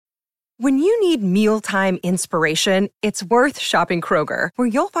When you need mealtime inspiration, it's worth shopping Kroger, where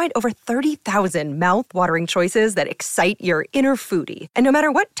you'll find over 30,000 mouth-watering choices that excite your inner foodie. And no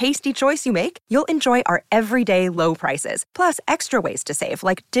matter what tasty choice you make, you'll enjoy our everyday low prices, plus extra ways to save,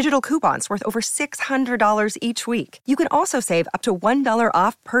 like digital coupons worth over $600 each week. You can also save up to $1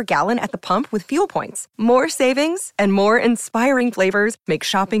 off per gallon at the pump with fuel points. More savings and more inspiring flavors make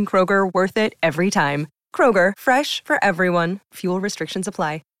shopping Kroger worth it every time. Kroger, fresh for everyone. Fuel restrictions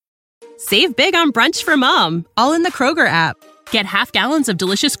apply. Save big on brunch for mom, all in the Kroger app. Get half gallons of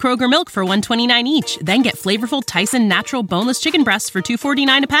delicious Kroger milk for $1.29 each. Then get flavorful Tyson natural boneless chicken breasts for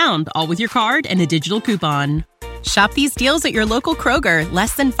 $2.49 a pound, all with your card and a digital coupon. Shop these deals at your local Kroger,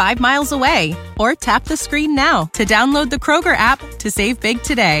 less than 5 miles away. Or tap the screen now to download the Kroger app to save big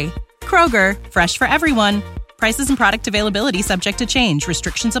today. Kroger, fresh for everyone. Prices and product availability subject to change.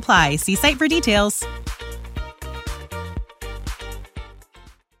 Restrictions apply. See site for details.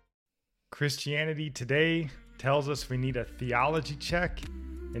 Christianity Today tells us we need a theology check,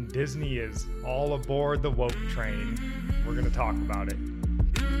 and Disney is all aboard the woke train. We're going to talk about it.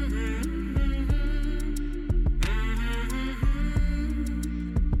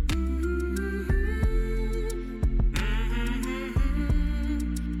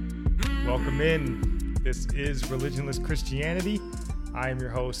 Welcome in. This is Religionless Christianity. I am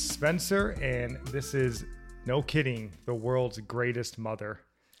your host, Spencer, and this is, no kidding, the world's greatest mother.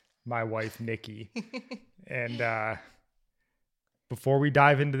 My wife, Nikki. And before we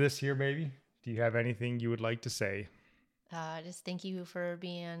dive into this here, baby, do you have anything you would like to say? Just thank you for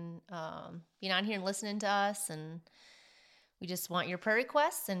being on here and listening to us. And we just want your prayer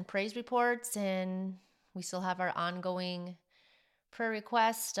requests and praise reports. And we still have our ongoing prayer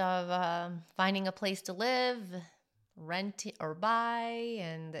request of finding a place to live, rent or buy,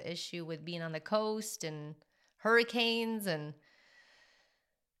 and the issue with being on the coast and hurricanes. And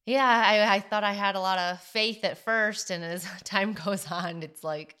yeah, I thought I had a lot of faith at first, and as time goes on, it's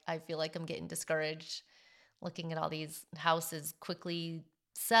like I feel like I'm getting discouraged looking at all these houses quickly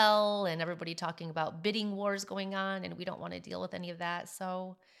sell and everybody talking about bidding wars going on, and we don't want to deal with any of that.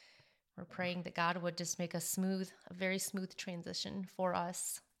 So we're praying that God would just make a very smooth transition for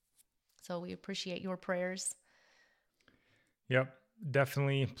us. So we appreciate your prayers. Yep,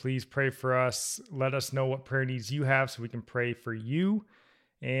 definitely. Please pray for us. Let us know what prayer needs you have so we can pray for you.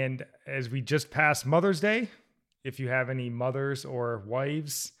 And as we just passed Mother's Day, if you have any mothers or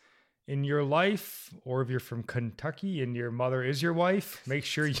wives in your life, or if you're from Kentucky and your mother is your wife, make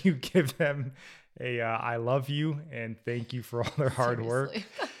sure you give them a I love you and thank you for all their hard work.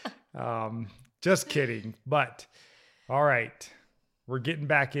 Just kidding. But all right, we're getting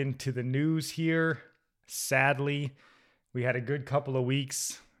back into the news here. Sadly, we had a good couple of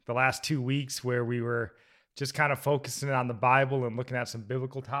weeks, the last 2 weeks, where we were just kind of focusing on the Bible and looking at some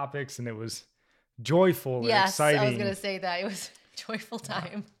biblical topics, and it was joyful and exciting. Yes, I was going to say that. It was a joyful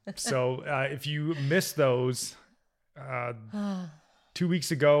time. So if you missed those, 2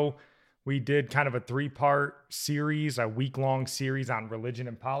 weeks ago, we did kind of a 3-part series, a week-long series on religion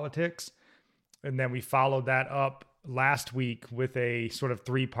and politics. And then we followed that up last week with a sort of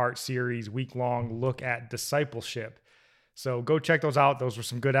 3-part series, week-long look at discipleship. So go check those out. Those were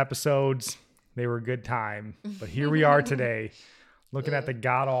some good episodes. They were a good time. But here we are today, looking at the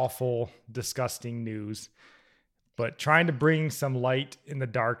god-awful, disgusting news, but trying to bring some light in the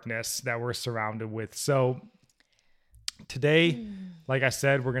darkness that we're surrounded with. So today, like I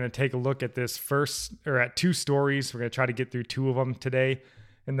said, we're going to take a look at at 2 stories. We're going to try to get through 2 of them today.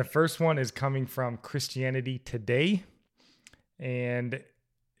 And the first one is coming from Christianity Today, and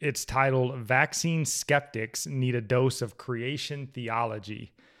it's titled "Vaccine Skeptics Need a Dose of Creation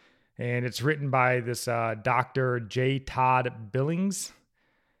Theology." And it's written by this Dr. J. Todd Billings.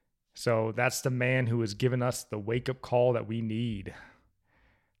 So that's the man who has given us the wake-up call that we need.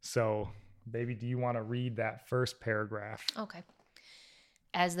 So, baby, do you want to read that first paragraph? Okay.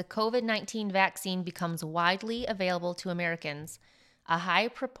 As the COVID-19 vaccine becomes widely available to Americans, a high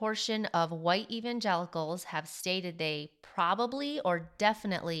proportion of white evangelicals have stated they probably or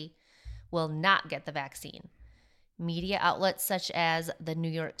definitely will not get the vaccine. Media outlets such as the New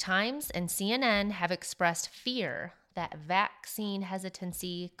York Times and CNN have expressed fear that vaccine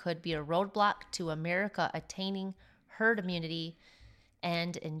hesitancy could be a roadblock to America attaining herd immunity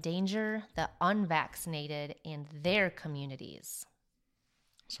and endanger the unvaccinated in their communities.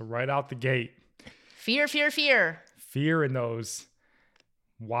 So right out the gate. Fear, fear, fear. Fear in those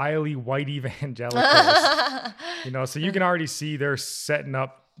wily white evangelicals. So you can already see they're setting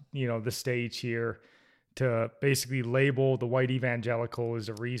up, the stage here to basically label the white evangelical as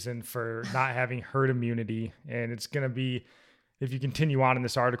a reason for not having herd immunity. And it's going to be if you continue on in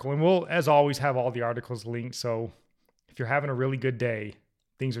this article, and we'll, as always, have all the articles linked. So if you're having a really good day,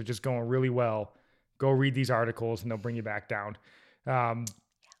 things are just going really well, go read these articles and they'll bring you back down.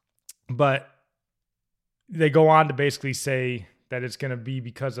 But they go on to basically say that it's going to be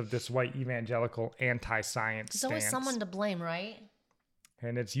because of this white evangelical anti-science stance. There's always someone to blame, right?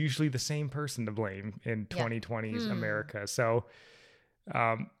 And it's usually the same person to blame in 2020's America. So,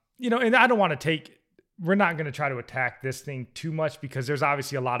 and I don't want to we're not going to try to attack this thing too much because there's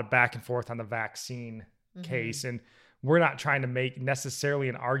obviously a lot of back and forth on the vaccine case. And we're not trying to make necessarily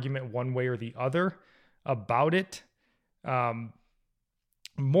an argument one way or the other about it.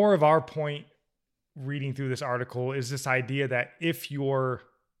 More of our point reading through this article is this idea that if you're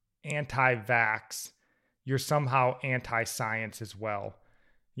anti-vax, you're somehow anti-science as well.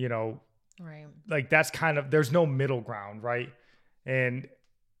 Right. Like that's there's no middle ground, right? And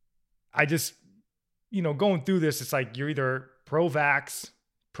I just, going through this, it's like you're either pro-vax,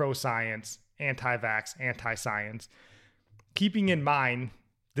 pro-science, anti-vax, anti-science. Keeping in mind,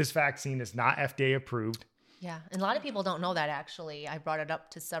 this vaccine is not FDA approved. Yeah. And a lot of people don't know that, actually. I brought it up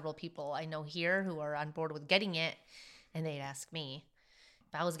to several people I know here who are on board with getting it. And they'd ask me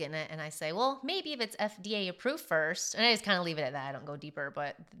if I was getting it. And I say, well, maybe if it's FDA approved first. And I just kind of leave it at that. I don't go deeper.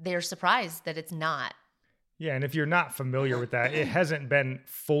 But they're surprised that it's not. Yeah. And if you're not familiar with that, it hasn't been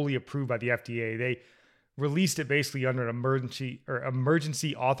fully approved by the FDA. They released it basically under an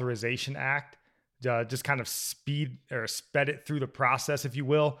Emergency Authorization Act. Just kind of sped it through the process, if you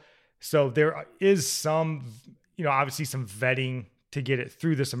will. So there is some, obviously some vetting to get it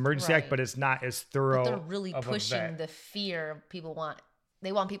through this emergency act, but it's not as thorough. But they're really pushing the fear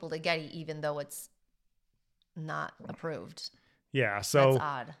they want people to get it even though it's not approved. Yeah. So that's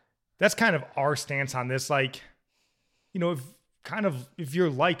odd. That's kind of our stance on this. Like, if you're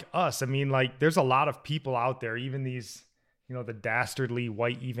like us, I mean, like there's a lot of people out there, even these, the dastardly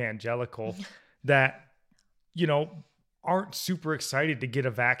white evangelical that, aren't super excited to get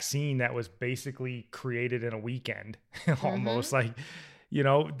a vaccine that was basically created in a weekend, almost like,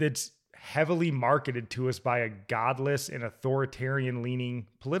 that's heavily marketed to us by a godless and authoritarian leaning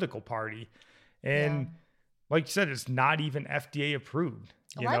political party. And like you said, it's not even FDA approved.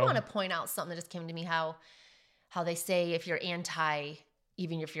 I want to point out something that just came to me, how they say if you're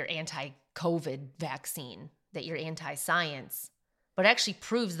even if you're anti-COVID vaccine, that you're anti-science. But it actually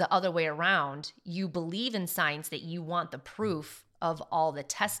proves the other way around. You believe in science, that you want the proof of all the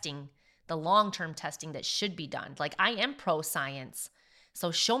testing, the long-term testing that should be done. Like, I am pro-science, so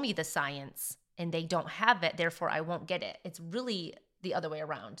show me the science, and they don't have it, therefore I won't get it. It's really the other way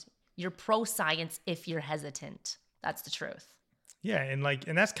around. You're pro-science if you're hesitant. That's the truth. Yeah, and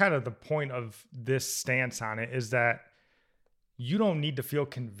that's kind of the point of this stance on it, is that you don't need to feel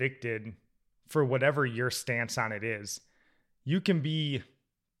convicted for whatever your stance on it is. You can be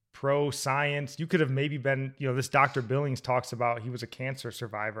pro-science. You could have maybe been, this Dr. Billings talks about, he was a cancer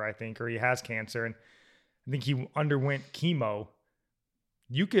survivor, I think, or he has cancer. And I think he underwent chemo.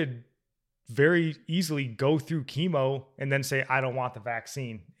 You could very easily go through chemo and then say, I don't want the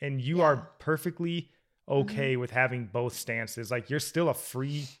vaccine. And you are perfectly okay with having both stances. Like, you're still a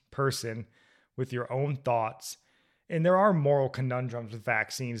free person with your own thoughts. And there are moral conundrums with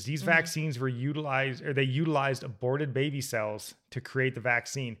vaccines. These vaccines were utilized aborted baby cells to create the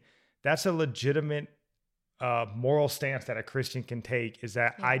vaccine. That's a legitimate moral stance that a Christian can take, is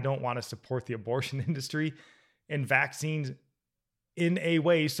that I don't want to support the abortion industry, and vaccines in a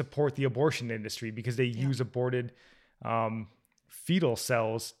way support the abortion industry because they use aborted fetal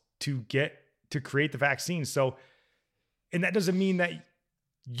cells to create the vaccine. So, and that doesn't mean that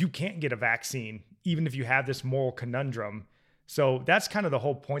you can't get a vaccine, even if you have this moral conundrum. So that's kind of the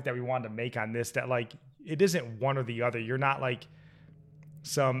whole point that we wanted to make on this, that like, it isn't one or the other. You're not like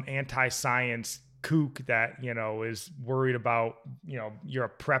some anti-science kook that, is worried about, you're a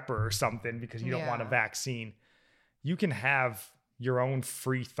prepper or something because you don't want a vaccine. You can have your own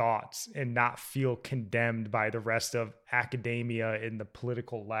free thoughts and not feel condemned by the rest of academia and the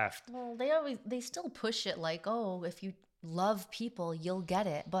political left. Well, they still push it like, oh, if you love people, you'll get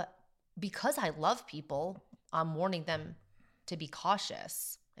it. But because I love people, I'm warning them to be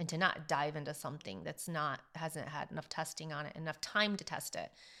cautious and to not dive into something hasn't had enough testing on it, enough time to test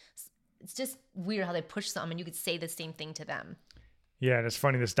it. It's just weird how they push something and you could say the same thing to them. Yeah, and it's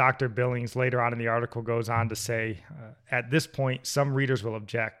funny, this Dr. Billings later on in the article goes on to say, at this point, some readers will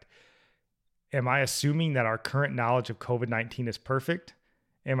object. Am I assuming that our current knowledge of COVID-19 is perfect?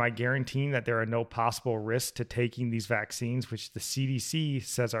 Am I guaranteeing that there are no possible risks to taking these vaccines, which the CDC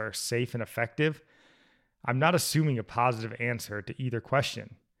says are safe and effective? I'm not assuming a positive answer to either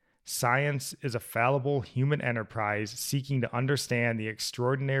question. Science is a fallible human enterprise seeking to understand the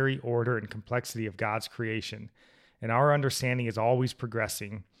extraordinary order and complexity of God's creation, and our understanding is always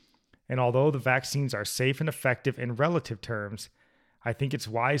progressing. And although the vaccines are safe and effective in relative terms, I think it's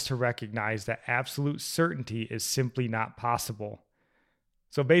wise to recognize that absolute certainty is simply not possible.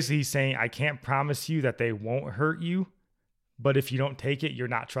 So basically he's saying, I can't promise you that they won't hurt you, but if you don't take it, you're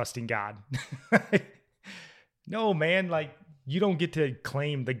not trusting God. No, man, like you don't get to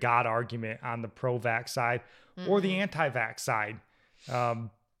claim the God argument on the pro-vax side or the anti-vax side,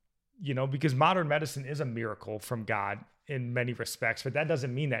 because modern medicine is a miracle from God in many respects, but that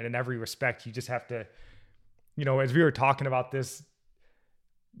doesn't mean that in every respect. You just have to, as we were talking about this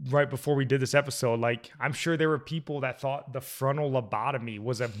right before we did this episode, like I'm sure there were people that thought the frontal lobotomy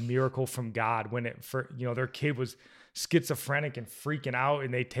was a miracle from God when their kid was schizophrenic and freaking out,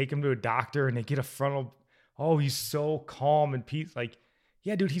 and they take him to a doctor and they get a frontal. Oh, he's so calm and peace. Like,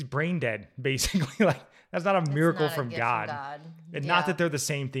 yeah, dude, he's brain dead, basically. Like, that's not a miracle from God. And not that they're the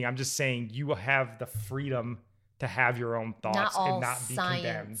same thing. I'm just saying you have the freedom to have your own thoughts and not be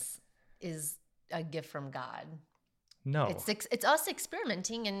condemned. Science is a gift from God. No. It's us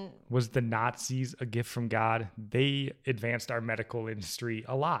experimenting. And was the Nazis a gift from God? They advanced our medical industry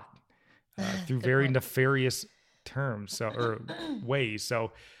a lot through very nefarious terms or ways.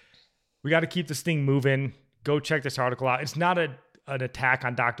 So we got to keep this thing moving. Go check this article out. It's not an attack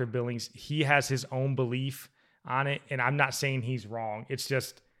on Dr. Billings. He has his own belief on it, and I'm not saying he's wrong. It's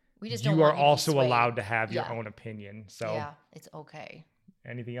just you are also allowed to have your own opinion. So yeah, it's okay.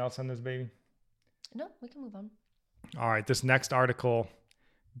 Anything else on this, baby? No, we can move on. All right, this next article,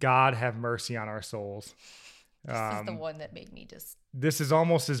 God have mercy on our souls. This is the one that made me just... This is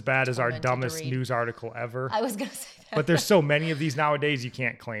almost as bad as our dumbest news article ever. I was going to say that. But there's so many of these nowadays, you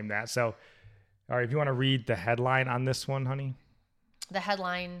can't claim that. So, all right, if you want to read the headline on this one, honey. The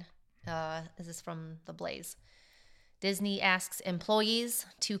headline, is this from The Blaze? Disney asks employees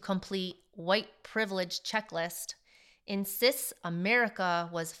to complete white privilege checklist, insists America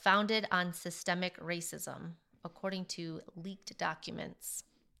was founded on systemic racism, according to leaked documents.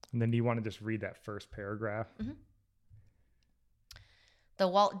 And then do you want to just read that first paragraph? Mm-hmm. The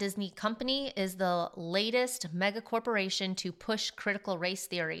Walt Disney Company is the latest mega corporation to push critical race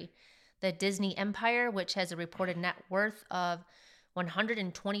theory. The Disney Empire, which has a reported net worth of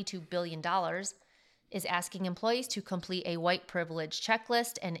 $122 billion, is asking employees to complete a white privilege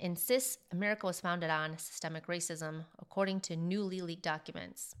checklist and insists America was founded on systemic racism, according to newly leaked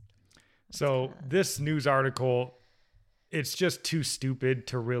documents. So this news article, it's just too stupid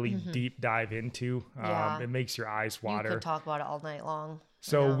to really deep dive into. It makes your eyes water. You could talk about it all night long.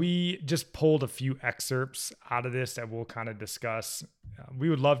 So we just pulled a few excerpts out of this that we'll kind of discuss. We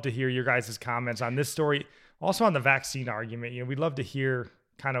would love to hear your guys' comments on this story. Also on the vaccine argument, we'd love to hear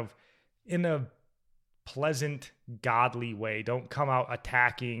kind of in a pleasant, godly way. Don't come out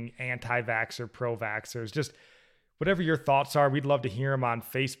attacking anti-vaxxer, pro-vaxxers. Just whatever your thoughts are, we'd love to hear them on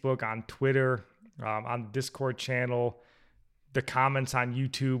Facebook, on Twitter, on the Discord channel, the comments on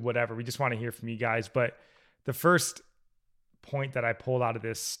YouTube, whatever. We just want to hear from you guys. But the first point that I pulled out of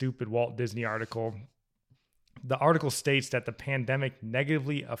this stupid Walt Disney article, the article states that the pandemic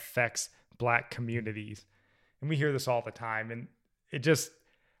negatively affects Black communities. And we hear this all the time. And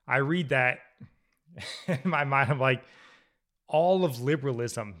I read that in my mind, I'm like, all of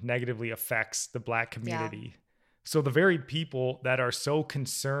liberalism negatively affects the Black community. Yeah. So the very people that are so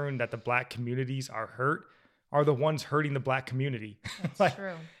concerned that the Black communities are hurt are the ones hurting the Black community. That's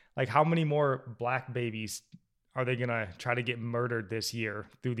true. Like how many more Black babies are they going to try to get murdered this year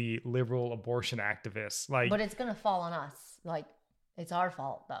through the liberal abortion activists? But it's going to fall on us. Like, it's our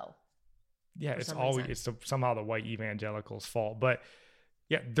fault, though. Yeah, it's somehow the white evangelicals' fault. But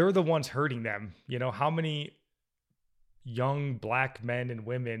yeah, they're the ones hurting them. How many young Black men and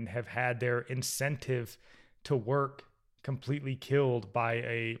women have had their incentive to work completely killed by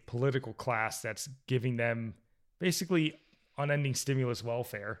a political class that's giving them basically unending stimulus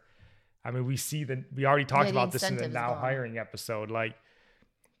welfare? I mean, we already talked about this in the Now Hiring episode. Like,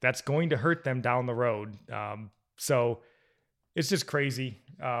 that's going to hurt them down the road. So it's just crazy.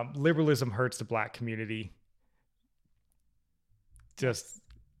 Liberalism hurts the Black community. Let's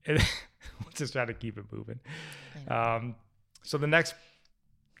just try to keep it moving. So the next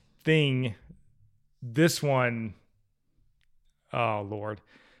thing, this one, oh Lord.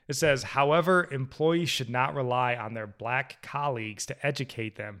 It says, however, employees should not rely on their Black colleagues to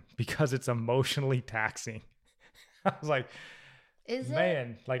educate them because it's emotionally taxing. I was like,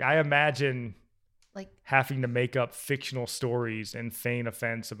 like I imagine having to make up fictional stories and feign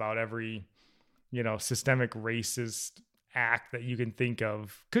offense about every, systemic racist act that you can think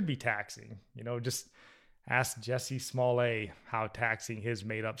of could be taxing. Just ask Jesse Smollett how taxing his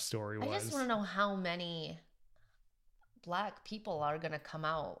made up story was. I just want to know how many Black people are going to come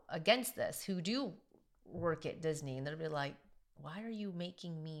out against this who do work at Disney, and they'll be like, why are you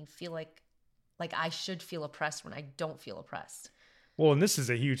making me feel like I should feel oppressed when I don't feel oppressed? Well, and this is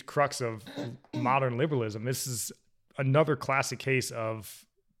a huge crux of modern liberalism. This is another classic case of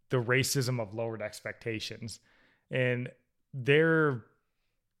the racism of lowered expectations. And they're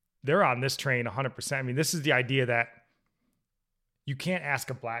on this train 100%. I mean, this is the idea that you can't ask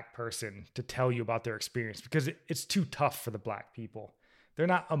a Black person to tell you about their experience because it's too tough for the Black people. They're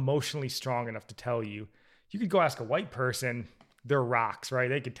not emotionally strong enough to tell you. You could go ask a white person, they're rocks, right?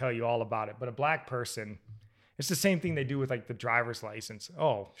 They could tell you all about it. But a Black person, it's the same thing they do with like the driver's license.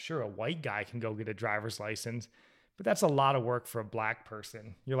 Oh, sure, a white guy can go get a driver's license, but that's a lot of work for a Black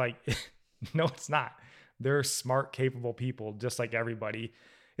person. You're like, no, it's not. They're smart, capable people, just like everybody.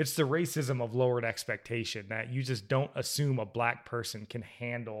 It's the racism of lowered expectation that you just don't assume a Black person can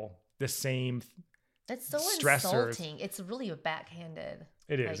handle the same That's so stressors. Insulting. It's really backhanded.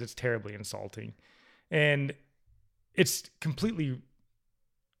 It is. It's terribly insulting. And it's completely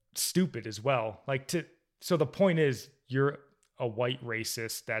stupid as well. So the point is, you're a white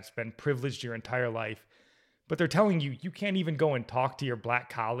racist that's been privileged your entire life, but they're telling you can't even go and talk to your Black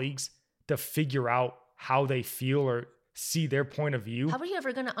colleagues to figure out how they feel or see their point of view. How are you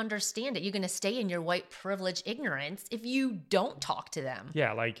ever going to understand it? You're going to stay in your white privilege ignorance if you don't talk to them.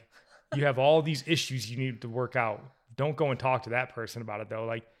 Yeah, like you have all these issues you need to work out. Don't go and talk to that person about it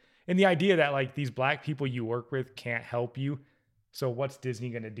though. And the idea that like these Black people you work with can't help you. So what's Disney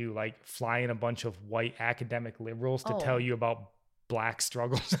going to do? Like fly in a bunch of white academic liberals to tell you about Black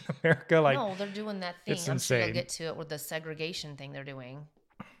struggles in America? Like, no, they're doing that thing. It's I'm insane. sure you'll get to it with the segregation thing they're doing.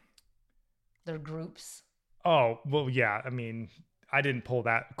 Their groups. Oh, well, yeah. I mean, I didn't pull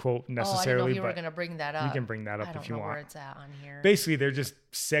that quote necessarily. I didn't know you were but going to bring that up. we can bring that up if you I don't know want. where it's at on here. Basically, they're just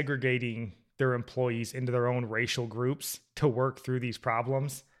segregating their employees into their own racial groups to work through these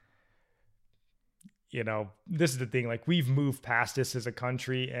problems. This is the thing, like we've moved past this as a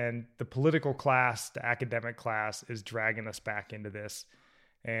country, and the political class, the academic class is dragging us back into this.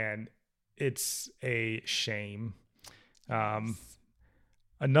 And it's a shame. Yes.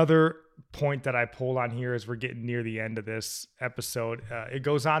 Another point that I pulled on here as we're getting near the end of this episode, it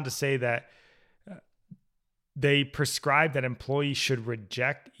goes on to say that they prescribe that employees should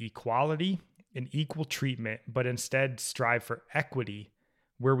reject equality and equal treatment, but instead strive for equity,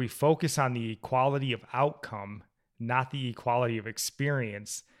 where we focus on the equality of outcome, not the equality of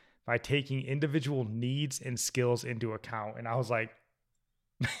experience, by taking individual needs and skills into account. And I was like,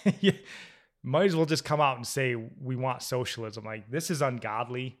 yeah, might as well just come out and say we want socialism. Like, this is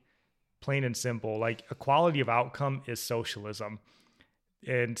ungodly, plain and simple. Like, equality of outcome is socialism,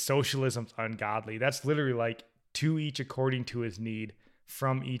 and socialism's ungodly. That's literally like to each according to his need,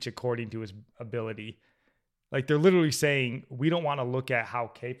 from each according to his ability. Like, they're literally saying, we don't want to look at how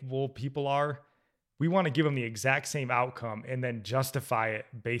capable people are. We want to give them the exact same outcome and then justify it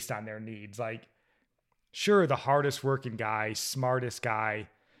based on their needs. Like, sure, the hardest working guy, smartest guy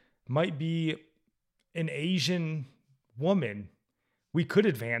might be an Asian woman. We could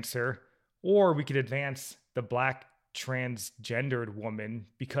advance her, or we could advance the Black transgendered woman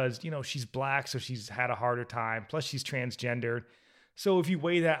because, she's Black, so she's had a harder time. Plus, she's transgendered. So if you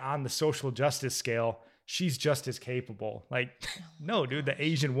weigh that on the social justice scale, she's just as capable. Like, no, dude, the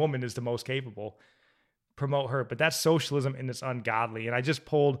Asian woman is the most capable. Promote her. But that's socialism, and it's ungodly. And I just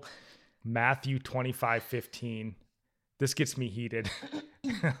pulled Matthew 25:15. This gets me heated.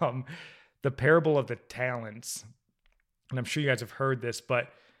 The parable of the talents. And I'm sure you guys have heard this, but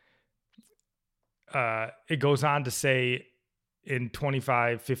it goes on to say in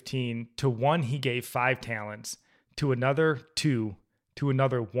 25:15, to one he gave 5 talents, to another 2, to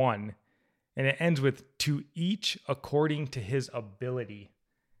another 1. And it ends with, to each according to his ability.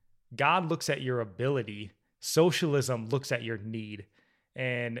 God looks at your ability. Socialism looks at your need.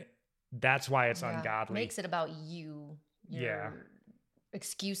 And that's why it's ungodly. Makes it about you, your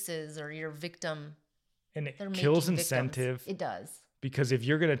excuses, or your victim. And it kills incentive. Victims. It does. Because if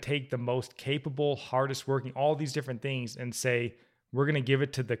you're going to take the most capable, hardest working, all these different things and say, we're going to give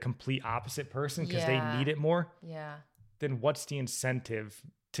it to the complete opposite person because they need it more. Yeah. Then what's the incentive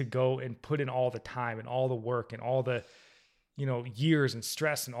to go and put in all the time and all the work and all the, years and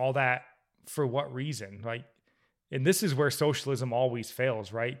stress and all that for what reason? Like, and this is where socialism always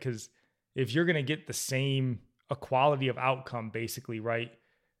fails, right? Because if you're going to get the same equality of outcome, basically, right,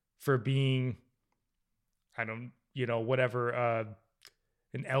 for being, an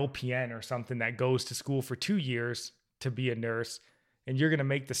LPN or something that goes to school for 2 years to be a nurse and you're going to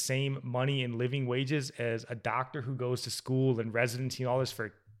make the same money in living wages as a doctor who goes to school and residency and all this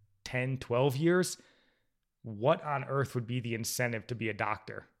for 10, 12 years, what on earth would be the incentive to be a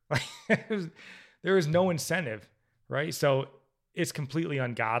doctor? There is no incentive, right? So it's completely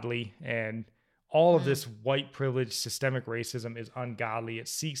ungodly. And all of this white privilege, systemic racism is ungodly. It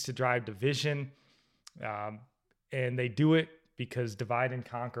seeks to drive division. And they do it because divide and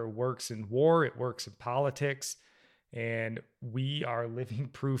conquer works in war. It works in politics. And we are living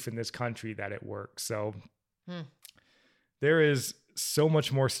proof in this country that it works. So there is so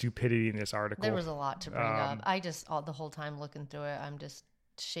much more stupidity in this article. There was a lot to bring up. I just, the whole time looking through it, I'm just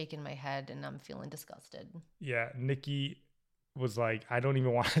shaking my head and I'm feeling disgusted. Yeah. Nikki was like, I don't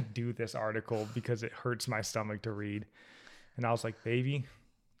even want to do this article because it hurts my stomach to read. And I was like, baby,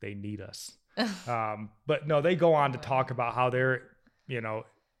 they need us. But no, they go on to talk about how they're,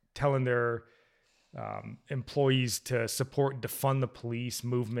 telling their employees to support and defund the police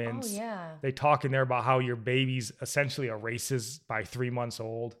movements. Oh, yeah. They talk in there about how your baby's essentially a racist by 3 months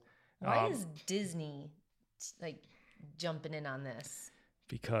old. Why is Disney jumping in on this?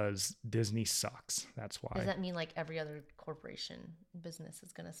 Because Disney sucks. That's why. Does that mean every other corporation business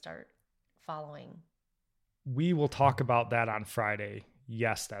is going to start following? We will talk about that on Friday.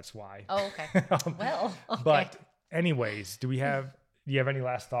 Yes, that's why. Oh, okay. Well, okay. But anyways, do you have any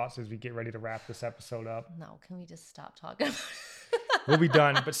last thoughts as we get ready to wrap this episode up? No, can we just stop talking about it? We'll be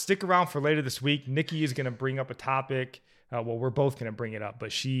done, but stick around for later this week. Nikki is going to bring up a topic. We're both going to bring it up,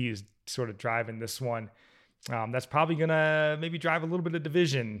 but she is sort of driving this one. That's probably going to maybe drive a little bit of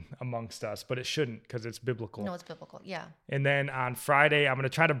division amongst us, but it shouldn't because it's biblical. No, it's biblical. Yeah. And then on Friday, I'm going to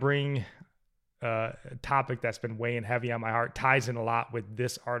try to bring a topic that's been weighing heavy on my heart, ties in a lot with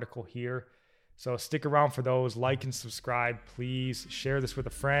this article here. So stick around for those. Like and subscribe. Please share this with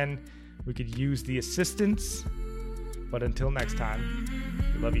a friend. We could use the assistance. But until next time,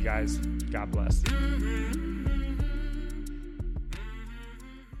 we love you guys. God bless.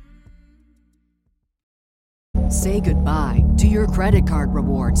 Say goodbye to your credit card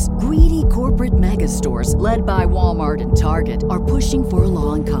rewards. Greedy corporate mega stores, led by Walmart and Target, are pushing for a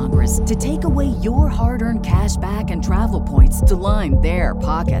law in Congress to take away your hard-earned cash back and travel points to line their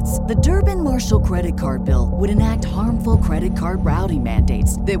pockets. The Durbin-Marshall credit card bill would enact harmful credit card routing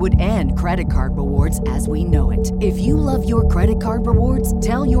mandates that would end credit card rewards as we know it. If you love your credit card rewards,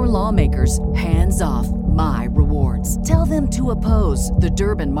 tell your lawmakers, hands off my rewards. Tell them to oppose the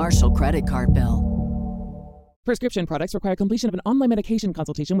Durbin-Marshall credit card bill. Prescription products require completion of an online medication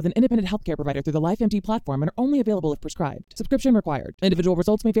consultation with an independent healthcare provider through the LifeMD platform and are only available if prescribed. Subscription required. Individual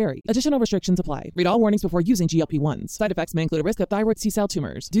results may vary. Additional restrictions apply. Read all warnings before using GLP-1s. Side effects may include a risk of thyroid C-cell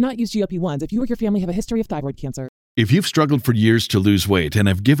tumors. Do not use GLP-1s if you or your family have a history of thyroid cancer. If you've struggled for years to lose weight and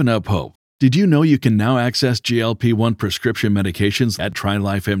have given up hope, did you know you can now access GLP-1 prescription medications at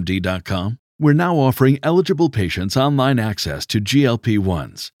TryLifeMD.com? We're now offering eligible patients online access to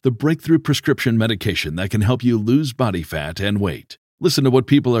GLP-1s, the breakthrough prescription medication that can help you lose body fat and weight. Listen to what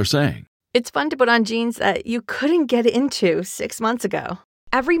people are saying. It's fun to put on jeans that you couldn't get into 6 months ago.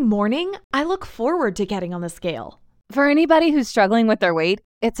 Every morning, I look forward to getting on the scale. For anybody who's struggling with their weight,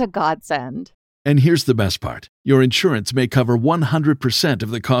 it's a godsend. And here's the best part. Your insurance may cover 100% of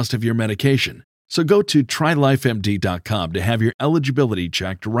the cost of your medication. So go to TryLifeMD.com to have your eligibility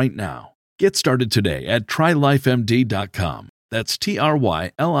checked right now. Get started today at TryLifeMD.com. That's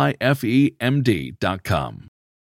TryLifeMD.com.